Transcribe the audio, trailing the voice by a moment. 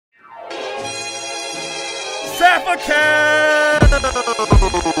half a can.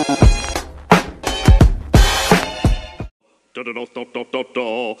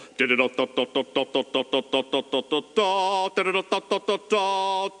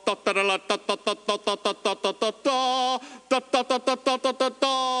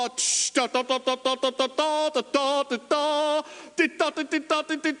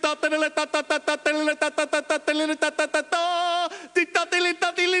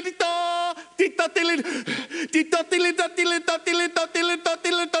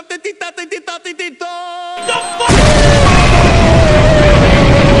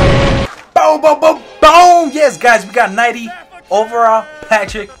 Boom, boom, boom, boom! Yes, guys, we got 90 overall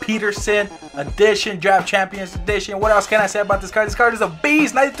Patrick Peterson edition, draft champions edition. What else can I say about this card? This card is a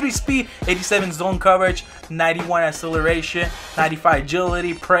beast. 93 speed, 87 zone coverage, 91 acceleration, 95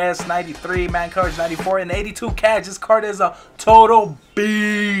 agility, press, 93 man coverage, 94, and 82 catch. This card is a total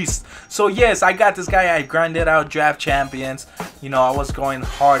beast. So yes, I got this guy. I grinded out draft champions. You know, I was going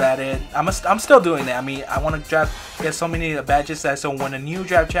hard at it. I'm still doing it. I mean, I want to get so many badges that so when a new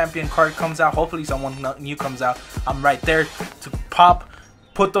draft champion card comes out, hopefully someone new comes out, I'm right there to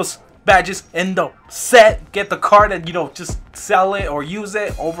put those badges in the set, get the card, and you know, just sell it or use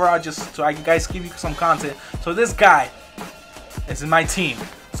it overall, just so I can guys give you some content. So this guy is in my team.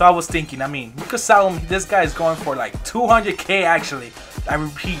 So I was thinking, I mean, you could sell him. This guy is going for like 200k actually. I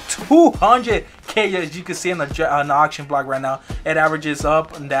repeat, 200k, as you can see on the auction block right now. It averages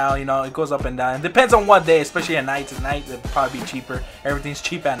up and down, you know, it goes up and down. It depends on what day, especially at night. At night, it'll probably be cheaper. Everything's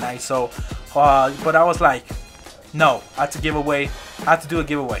cheap at night. So, but I was like, no, I had to give away. I had to do a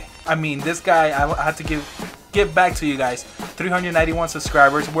giveaway. I mean, this guy, I had to give back to you guys. 391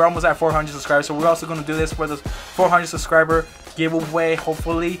 subscribers. We're almost at 400 subscribers, so we're also going to do this for the 400 subscriber giveaway.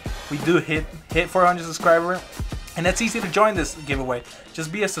 Hopefully, we do hit 400 subscriber. And it's easy to join this giveaway.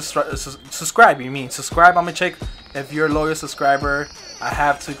 Just be a subscribe. You mean subscribe? I'm gonna check if you're a loyal subscriber. I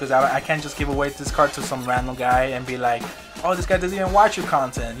have to, because I can't just give away this card to some random guy and be like, oh, this guy doesn't even watch your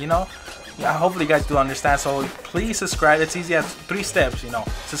content, you know. Yeah, hopefully you guys do understand. So please subscribe. It's easy. As 3 steps, you know.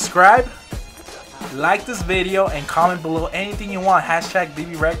 Subscribe, like this video, and comment below anything you want. Hashtag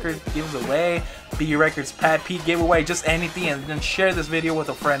BB Records gives away, BB Records Pat P giveaway, just anything, and then share this video with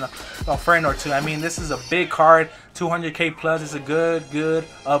a friend or two. I mean, this is a big card. 200k plus is a good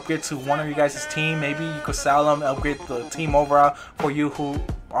upgrade to one of you guys' team. Maybe you could sell them, upgrade the team overall for you who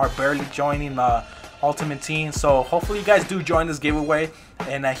are barely joining the Ultimate Team. So hopefully you guys do join this giveaway,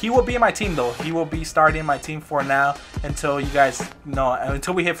 and he will be in my team though. He will be starting my team for now until you guys know,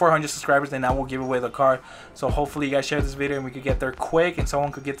 until we hit 400 subscribers, then I will give away the card. So hopefully you guys share this video and we could get there quick, and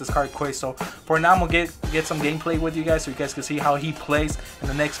someone could get this card quick. So for now, I'm gonna get some gameplay with you guys so you guys can see how he plays. In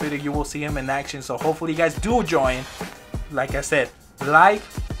the next video you will see him in action. So hopefully you guys do join. Like I said, like,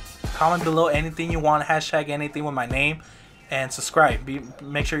 comment below anything you want, hashtag anything with my name, and subscribe.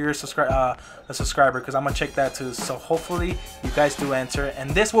 Make sure you're a subscriber, because I'm gonna check that too. So hopefully you guys do enter, and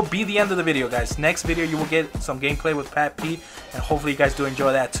this will be the end of the video, guys. Next video you will get some gameplay with Pat P, and hopefully you guys do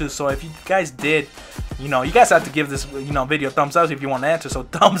enjoy that too. So if you guys did, you know, you guys have to give this, you know, video a thumbs up if you want to enter. So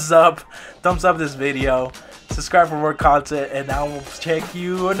thumbs up this video, subscribe for more content, and I will check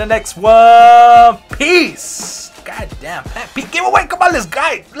you in the next one. Peace. God damn, Pat P giveaway. Come on, let's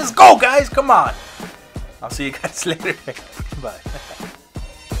go, guys. Come on. I'll see you guys later. Bye.